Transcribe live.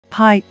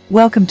Hi,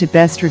 welcome to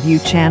Best Review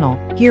channel.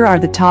 Here are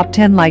the top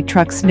 10 light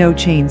truck snow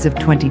chains of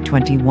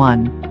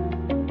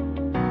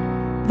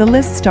 2021. The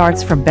list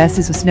starts from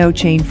BESAZW snow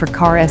chain for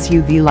car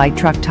SUV light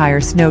truck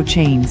tire snow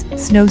chains,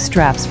 snow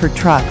straps for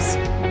trucks.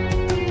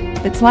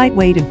 It's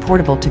lightweight and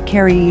portable to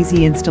carry,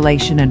 easy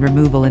installation and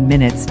removal in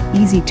minutes,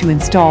 easy to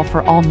install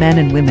for all men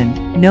and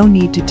women, no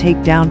need to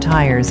take down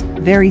tires,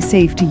 very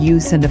safe to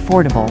use and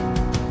affordable.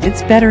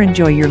 It's better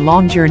enjoy your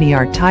long journey.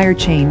 Our tire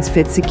chains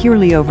fit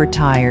securely over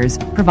tires,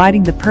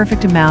 providing the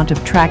perfect amount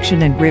of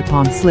traction and grip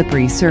on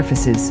slippery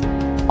surfaces.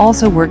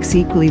 Also works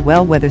equally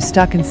well whether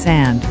stuck in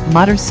sand,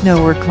 mud or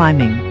snow or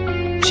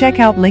climbing. Check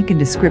out link in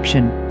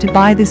description to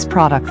buy this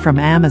product from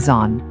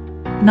Amazon.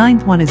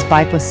 Ninth one is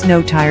Buyplus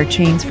snow tire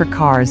chains for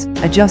cars,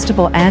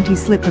 adjustable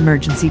anti-slip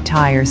emergency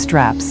tire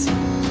straps.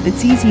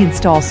 It's easy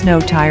install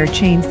snow tire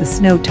chains. The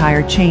snow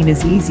tire chain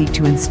is easy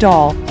to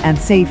install and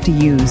safe to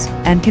use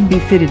and can be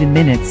fitted in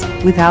minutes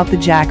without the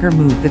jack or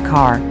move the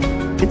car.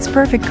 It's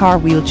perfect car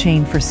wheel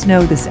chain for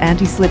snow. This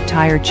anti-slip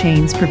tire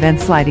chains prevent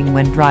sliding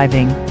when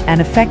driving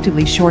and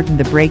effectively shorten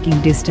the braking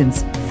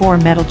distance. 4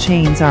 metal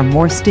chains are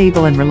more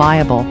stable and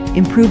reliable,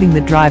 improving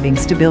the driving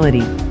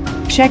stability.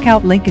 Check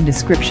out link in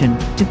description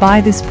to buy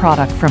this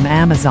product from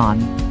Amazon.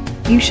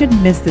 You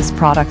shouldn't miss this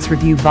product's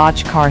review.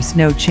 Vodche car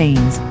snow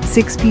chains,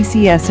 6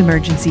 PCS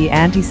emergency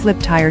anti-slip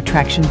tire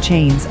traction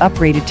chains,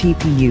 upgraded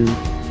TPU.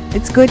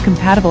 It's good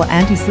compatible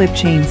anti-slip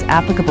chains.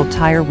 Applicable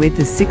tire width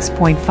is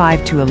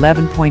 6.5 to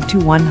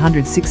 11.2,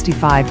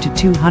 165 to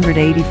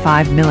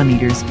 285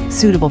 mm,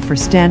 suitable for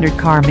standard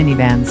car,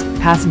 minivans,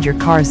 passenger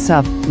cars,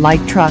 sub,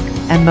 light truck,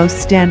 and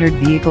most standard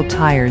vehicle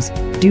tires.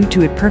 Due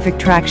to its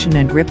perfect traction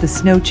and grip, the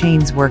snow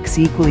chains works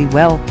equally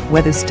well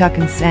whether stuck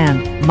in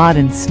sand, mud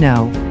and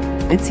snow.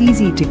 It's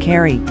easy to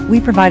carry. We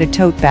provide a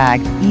tote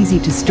bag, easy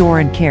to store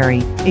and carry.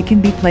 It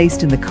can be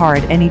placed in the car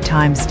at any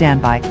time.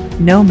 Standby.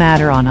 No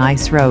matter on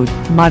ice road,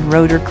 mud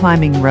road or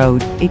climbing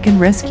road, it can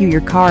rescue your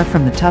car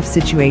from the tough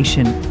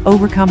situation,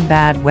 overcome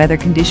bad weather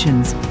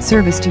conditions,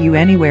 service to you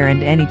anywhere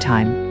and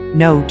anytime.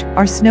 Note,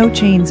 our snow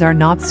chains are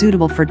not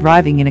suitable for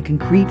driving in a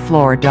concrete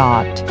floor.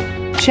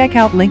 Check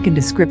out link in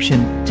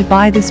description to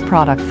buy this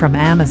product from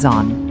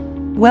Amazon.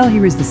 Well,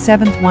 here is the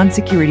 7th one.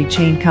 Security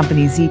Chain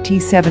Company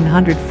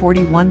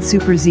ZT741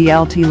 Super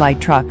ZLT light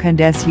truck and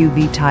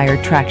SUV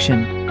tire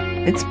traction.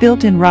 Its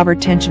built-in rubber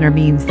tensioner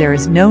means there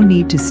is no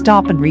need to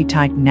stop and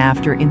retighten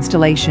after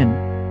installation.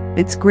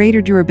 It's greater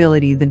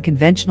durability than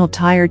conventional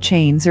tire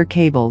chains or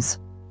cables.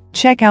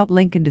 Check out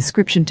link in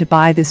description to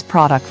buy this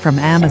product from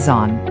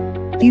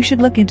Amazon. You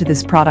should look into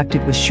this product.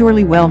 It was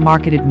surely well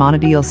marketed.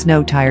 MONODEAL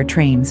snow tire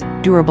trains,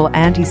 durable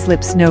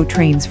anti-slip snow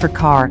trains for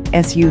car,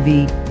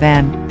 SUV,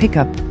 van,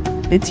 pickup.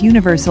 It's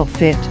universal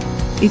fit.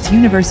 Its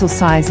universal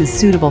size is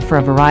suitable for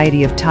a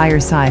variety of tire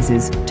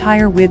sizes.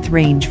 Tire width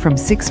range from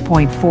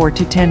 6.4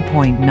 to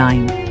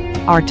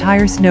 10.9. Our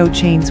tire snow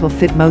chains will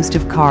fit most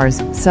of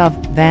cars, sub,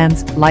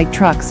 vans, light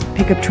trucks,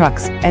 pickup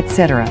trucks,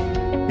 etc.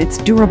 It's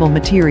durable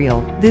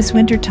material. This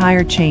winter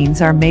tire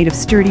chains are made of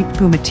sturdy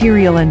PU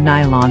material and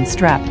nylon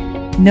strap.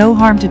 No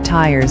harm to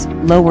tires,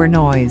 lower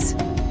noise.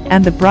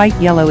 And the bright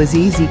yellow is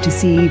easy to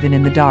see even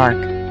in the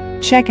dark.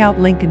 Check out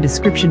link in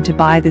description to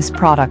buy this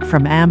product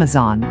from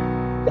Amazon.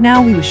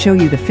 Now we will show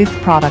you the 5th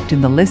product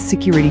in the list.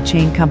 Security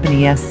Chain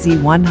Company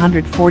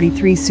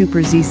SZ143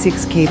 Super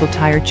Z6 cable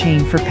tire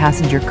chain for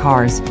passenger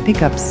cars,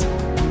 pickups.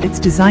 It's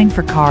designed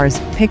for cars,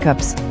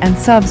 pickups, and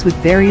subs with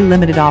very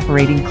limited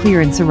operating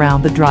clearance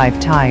around the drive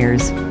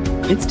tires.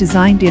 It's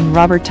designed in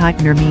rubber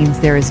tightener means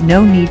there is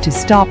no need to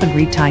stop and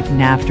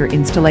retighten after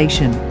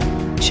installation.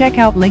 Check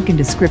out link in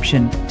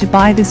description to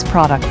buy this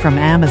product from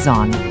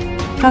Amazon.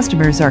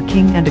 Customers are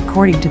king and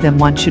according to them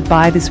one should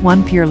buy this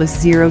one.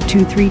 Peerless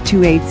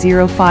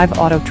 0232805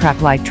 Auto-Trac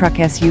light truck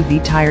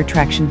SUV tire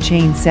traction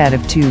chain set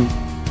of 2.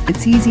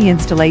 It's easy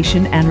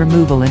installation and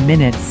removal in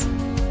minutes.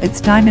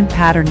 Its diamond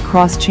pattern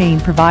cross chain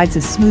provides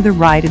a smoother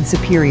ride and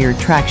superior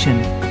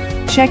traction.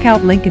 Check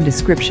out link in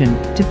description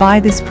to buy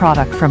this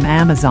product from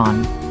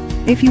Amazon.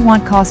 If you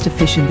want cost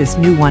efficient, this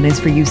new one is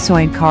for you.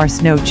 Soyond car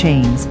snow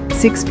chains,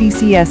 6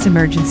 PCS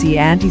emergency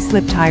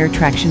anti-slip tire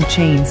traction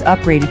chains,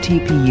 upgraded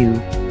TPU.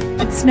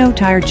 Snow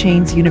tire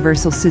chains,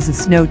 universal SZW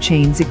snow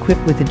chains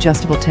equipped with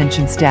adjustable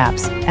tension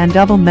straps and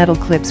double metal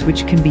clips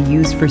which can be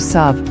used for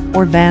sub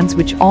or vans,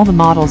 which all the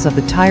models of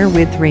the tire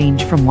width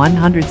range from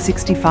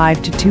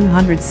 165 to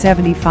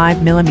 275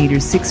 mm,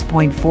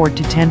 6.4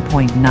 to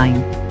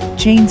 10.9.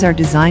 Chains are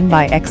designed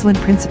by excellent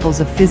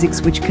principles of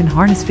physics which can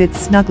harness fit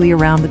snugly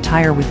around the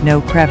tire with no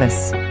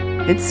crevice.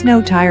 Its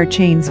snow tire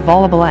chains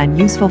volatile and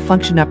useful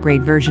function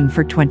upgrade version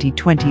for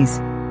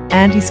 2020s.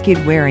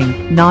 Anti-skid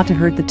wearing, not to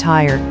hurt the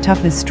tire,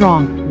 toughness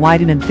strong,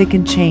 widen and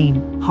thicken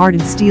chain,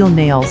 hardened steel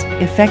nails,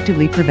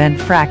 effectively prevent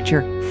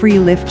fracture, free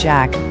lift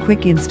jack,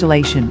 quick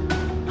installation.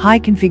 High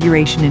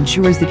configuration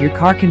ensures that your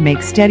car can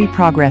make steady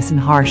progress in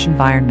harsh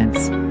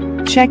environments.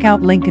 Check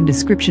out link in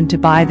description to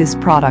buy this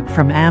product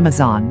from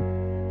Amazon.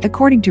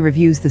 According to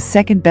reviews, the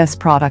second best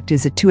product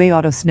is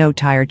Auto-Trac snow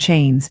tire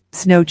chains,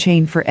 snow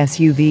chain for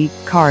SUV,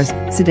 cars,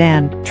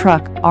 sedan,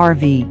 truck,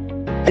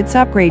 RV. Its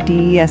upgrade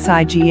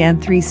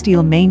DESIGN3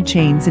 steel main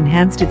chains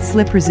enhanced its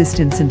slip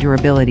resistance and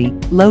durability,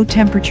 low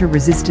temperature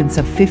resistance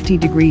of 50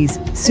 degrees,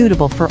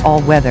 suitable for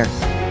all weather.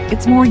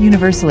 It's more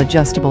universal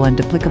adjustable and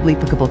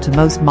applicable to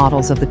most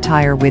models of the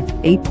tire with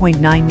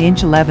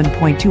 8.9-inch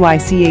 11.2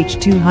 ICH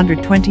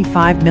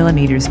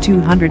 225mm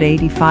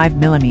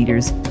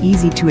 285mm,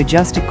 easy to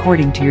adjust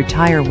according to your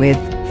tire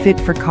width, fit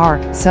for car,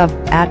 SUV,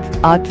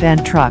 AT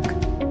van truck.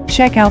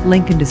 Check out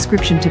link in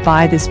description to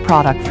buy this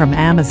product from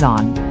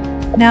Amazon.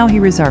 Now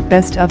here is our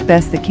best of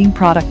best the King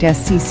product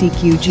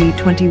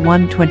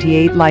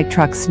SCCQG2128 light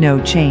truck snow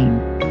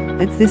chain.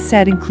 This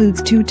set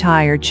includes 2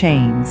 tire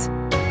chains.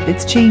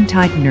 Its chain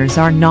tighteners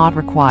are not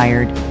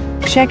required.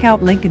 Check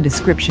out link in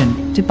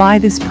description to buy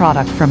this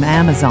product from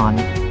Amazon.